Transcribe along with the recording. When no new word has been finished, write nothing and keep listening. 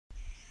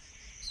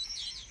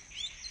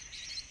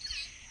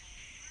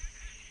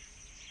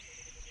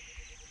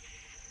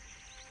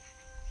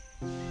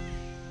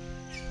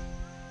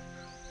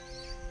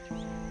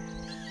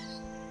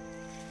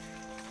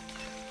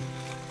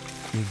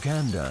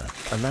Uganda,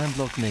 a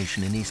landlocked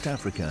nation in East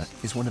Africa,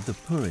 is one of the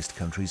poorest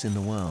countries in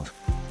the world.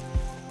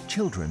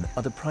 Children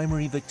are the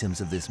primary victims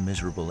of this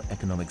miserable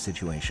economic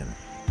situation.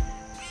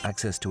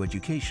 Access to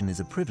education is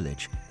a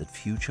privilege that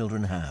few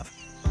children have.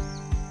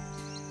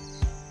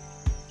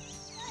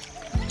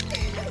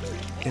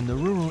 In the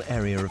rural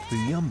area of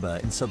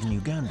Buyamba in southern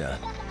Uganda,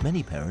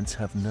 many parents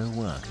have no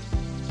work.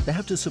 They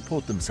have to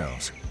support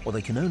themselves, or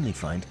they can only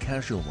find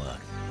casual work.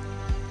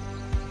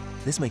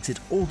 This makes it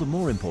all the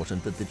more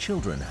important that the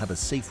children have a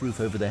safe roof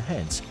over their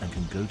heads and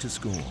can go to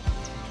school.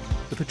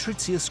 The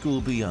PATRIZIA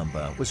School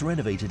Buyamba was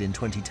renovated in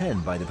 2010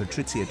 by the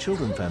PATRIZIA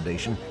Children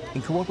Foundation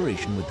in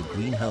cooperation with the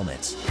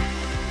Greenhelmets.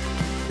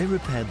 They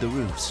repaired the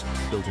roofs,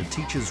 built a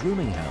teacher's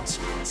rooming house,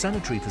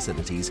 sanitary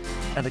facilities,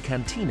 and a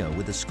cantina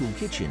with a school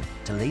kitchen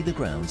to lay the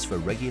grounds for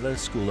regular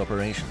school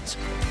operations.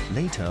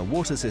 Later,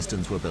 water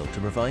systems were built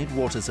to provide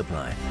water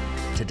supply.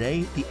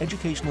 Today, the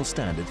educational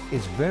standard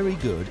is very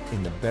good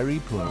in the very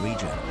poor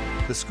region.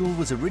 The school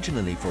was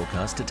originally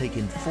forecast to take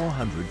in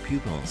 400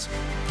 pupils.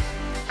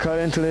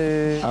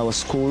 Currently, our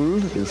school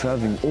is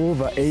having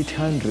over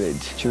 800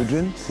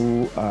 children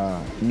who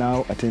are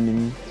now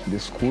attending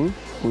the school.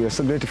 We are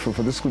so grateful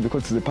for the school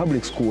because it's a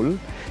public school.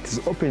 It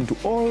is open to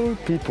all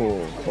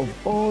people of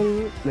all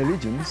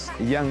religions,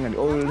 young and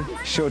old,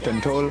 short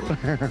and tall,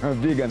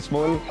 big and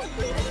small.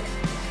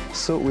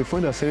 So we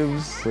find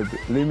ourselves with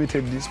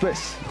limited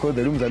space because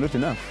the rooms are not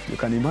enough. You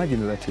can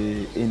imagine that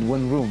in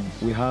one room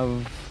we have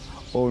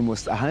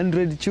almost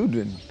 100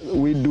 children.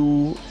 We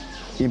do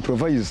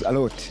improvise a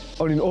lot.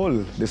 All in all,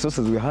 the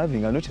resources we're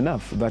having are not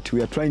enough, but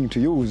we are trying to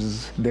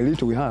use the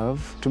little we have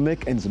to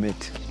make ends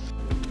meet.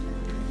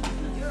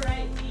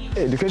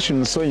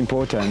 Education is so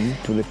important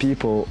to the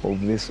people of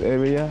this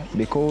area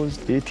because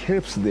it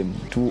helps them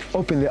to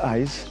open their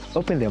eyes,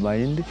 open their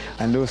mind,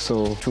 and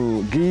also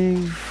to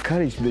give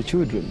courage to the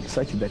children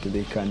such that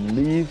they can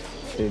live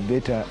a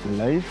better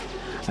life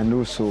and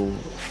also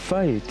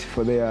fight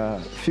for their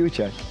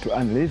future to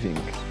earn living.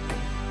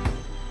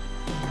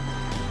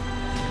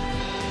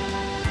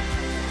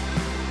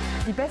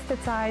 Die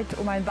beste Zeit,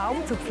 einen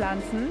Baum zu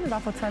pflanzen,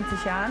 war vor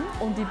 20 Jahren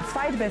und die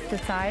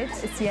zweitbeste Zeit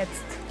ist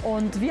jetzt.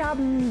 Und wir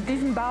haben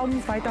diesen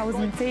Baum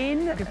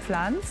 2010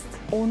 gepflanzt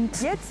und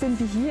jetzt sind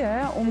wir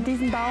hier, um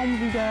diesen Baum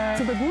wieder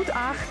zu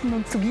begutachten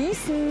und zu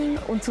gießen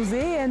und zu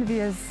sehen, wie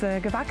es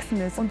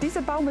gewachsen ist. Und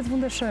dieser Baum ist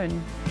wunderschön.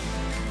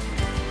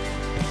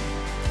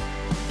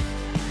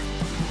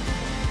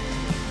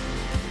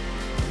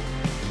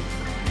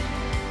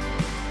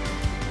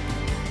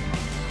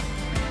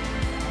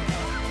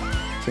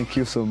 Thank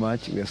you so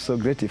much. We are so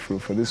grateful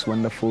for this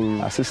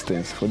wonderful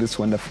assistance, for this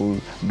wonderful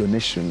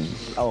donation.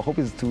 Our hope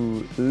is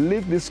to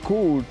lift this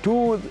school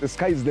to the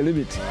sky is the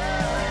limit.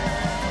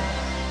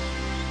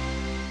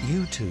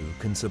 You too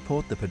can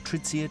support the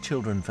PATRIZIA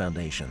Children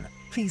Foundation.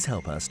 Please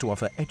help us to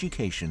offer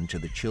education to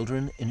the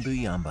children in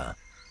Buyamba.